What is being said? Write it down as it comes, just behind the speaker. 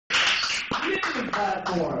He didn't even clap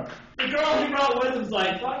for her. The girl he brought with him's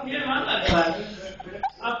like, fuck him, I'm not clapping.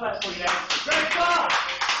 I'll clap for that. Great job!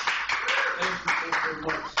 Thank you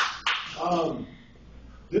so much.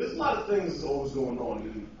 There's a lot of things that's always going on,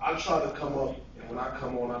 and I try to come up, and when I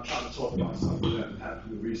come on, I try to talk about something that happened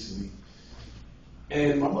to me recently.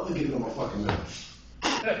 And my mother getting on my fucking nerves.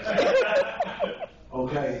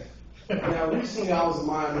 Okay? Now, recently I was in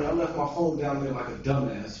Miami, I left my phone down there like a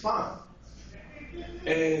dumbass. Fine.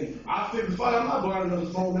 And I figured, fine, I'm not buying another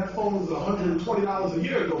phone. That phone was $120 a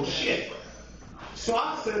year ago. Shit. So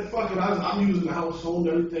I said, fuck it, I'm using the house phone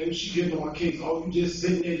and everything. She getting on my case. Oh, you just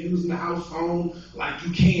sitting there using the house phone like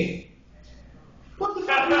you can. What the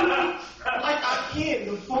fuck? Like I can.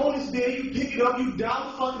 The phone is there, you pick it up, you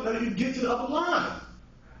dial the fucking number, you get to the other line.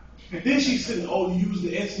 Then she's saying, oh, you use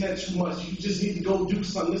the internet too much. You just need to go do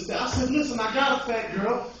something. This, that. I said, listen, I got a fat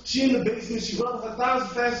girl. She in the basement. She runs her thighs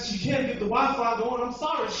as fast as she can get the Wi-Fi going. I'm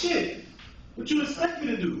sorry, shit. What you expect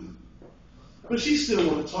me to do? But she still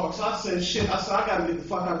want to talk. So I said, shit. I said, I got to get the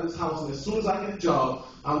fuck out of this house. And as soon as I get a job,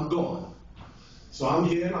 I'm gone. So I'm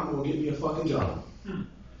here and I'm going to get me a fucking job.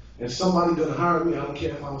 And somebody going to hire me. I don't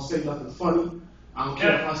care if I don't say nothing funny. I don't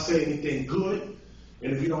care if I say anything good.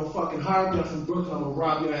 And if you don't fucking hire me, I'm from Brooklyn, I'm going to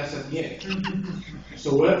rob your ass at the end.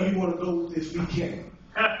 So wherever you want to go with this, we can.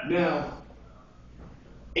 Now,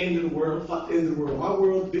 end of the world, fuck the end of the world. My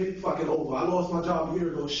world's been fucking over. I lost my job a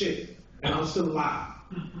year ago, shit. And I'm still alive.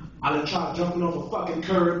 I done tried jumping off a fucking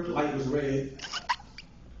curb, the light was red.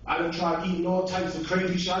 I done tried eating all types of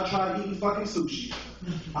crazy shit. I tried eating fucking sushi.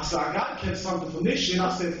 I said, I gotta catch something from this shit. I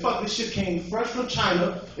said, fuck, this shit came fresh from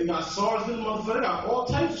China. They got SARS in the motherfucker. They got all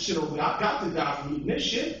types of shit over there. I got to die from eating this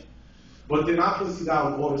shit. But then I pussy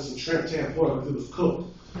down and ordered some shrimp tempura because it was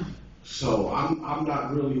cooked. So I'm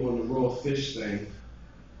not really on the raw fish thing.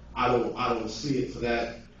 I don't see it for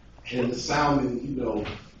that. And the salmon, you know,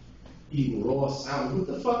 eating raw salmon. What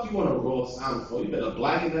the fuck you want a raw salmon for? You better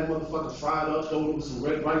blacken that motherfucker, fry it up, throw it with some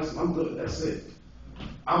red rice, and I'm good. That's it.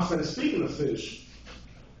 I'm finna, speaking of fish,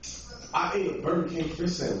 I ate a Burger King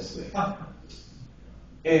fish sandwich today.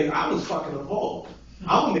 And I was fucking appalled.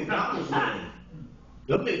 I'm a McDonald's man.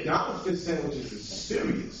 The McDonald's fish sandwiches is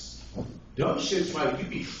serious. Dumb shit's like, you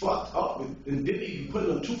be fucked up and then they be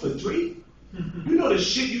putting on 2 for $3. You know the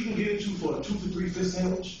shit you can get into for a 2 for $3 fish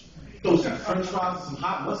sandwich? Throw some french fries and some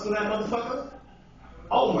hot mustard on that motherfucker?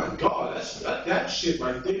 Oh my God, that shit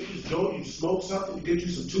right there. You just go, you smoke something, you get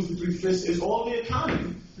you some 2 for $3 fish. It's all the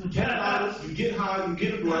economy. $10, you get high, you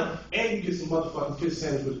get a blunt, and you get some motherfucking fish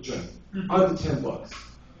sandwich with a drink. Under $10.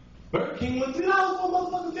 Burger King went $3 for a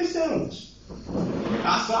motherfucking fish sandwich.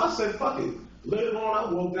 I said, fuck it. Later on,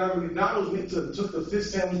 I walked down to McDonald's, took the fish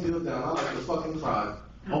sandwich deal down. I like to fucking cry.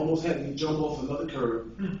 Almost had me jump off another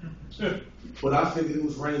curb. But I figured it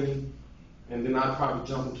was raining, and then I'd probably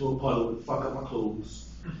jump into a puddle and fuck up my clothes.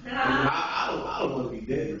 I mean, I don't want to be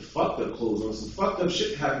dead with fucked up clothes on. Some fucked up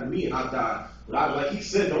shit happened to me and I died. But like he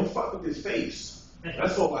said, don't fuck with his face.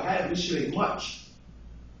 That's all I have. This shit ain't much.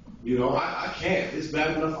 You know, I can't. It's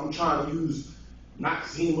bad enough I'm trying to use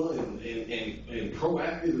Noxzema and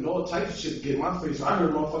Proactive and all types of shit to get my face. I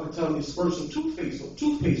heard a motherfucker telling me to spurt some toothpaste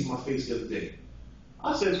on my face the other day.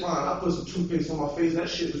 I said, fine, I put some toothpaste on my face. That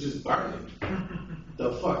shit was just burning.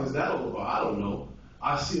 The fuck is that all about? I don't know.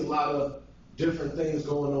 I see a lot of different things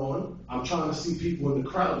going on. I'm trying to see people in the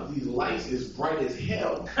crowd with these lights as bright as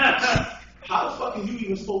hell. How the fuck are you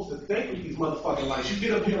even supposed to think with these motherfucking lights? You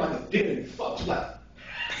get up here like a deer and fuck you like.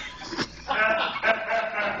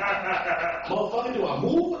 Motherfucker, do I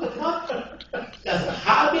move? What the fuck? That's a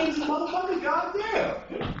high beams, motherfucker.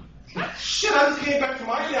 Goddamn. Shit, I just came back from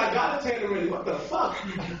Miami. I got a tan already. What the fuck?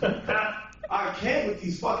 I can't with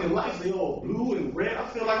these fucking lights. They all blue and red. I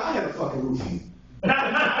feel like I had a fucking roofie.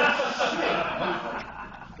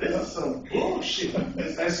 This is some bullshit.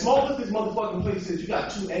 As small as this motherfucking place is, you got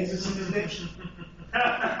 2 exits in this bitch.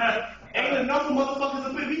 Ain't enough of motherfuckers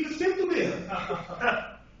up there we can stick to them.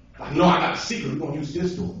 Like, no, I got a secret. We're gonna use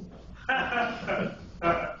this door.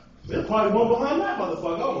 There's probably one behind that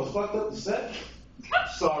motherfucker. I almost fucked up the set.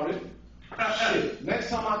 Sorry. Shit. Next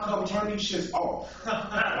time I come, turn these shits off.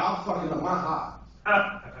 I'm fucking up my hot.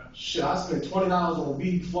 Shit, I spent $20 on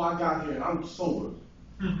weed before I got here and I'm sober.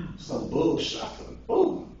 Some bullshit.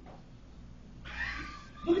 Ooh.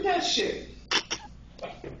 Look at that shit.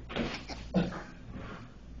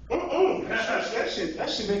 That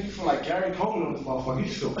shit make you feel like Gary Coleman on this motherfucker. You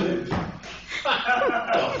just feel good.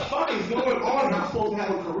 What the fuck is going on? I'm supposed to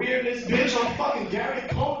have a career in this bitch. I'm fucking Gary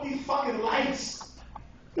Coleman. These fucking lights.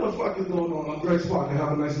 What the fuck is going on? I'm GSpok and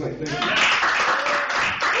have a nice night. Thank you.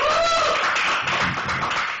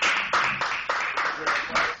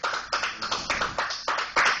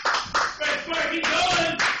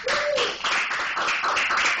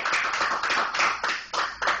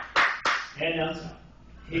 And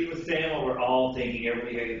he was saying what we're all thinking,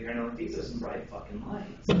 everybody here, these are some bright fucking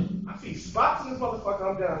lights. I see spots in this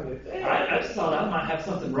motherfucker. I'm down here. Damn. I just thought I might have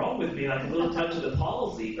something wrong with me, like a little touch of the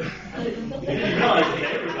palsy. I didn't realize it,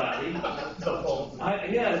 everybody.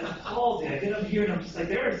 Yeah, it's a palsy. I get up here and I'm just like,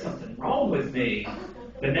 there is something wrong with me.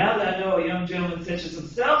 But now that I know a young gentleman such as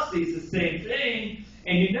himself sees the same thing,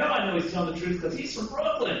 and you know I know he's telling the truth because he's from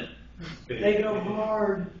Brooklyn. They go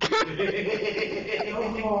hard.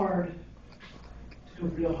 Go hard. Go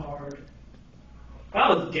real hard. If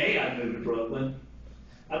I was gay, I'd move to Brooklyn.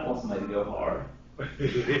 I'd want somebody to go hard.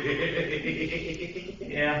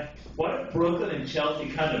 Yeah. What if Brooklyn and Chelsea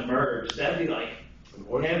kind of merged? That'd be like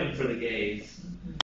heaven for the gays.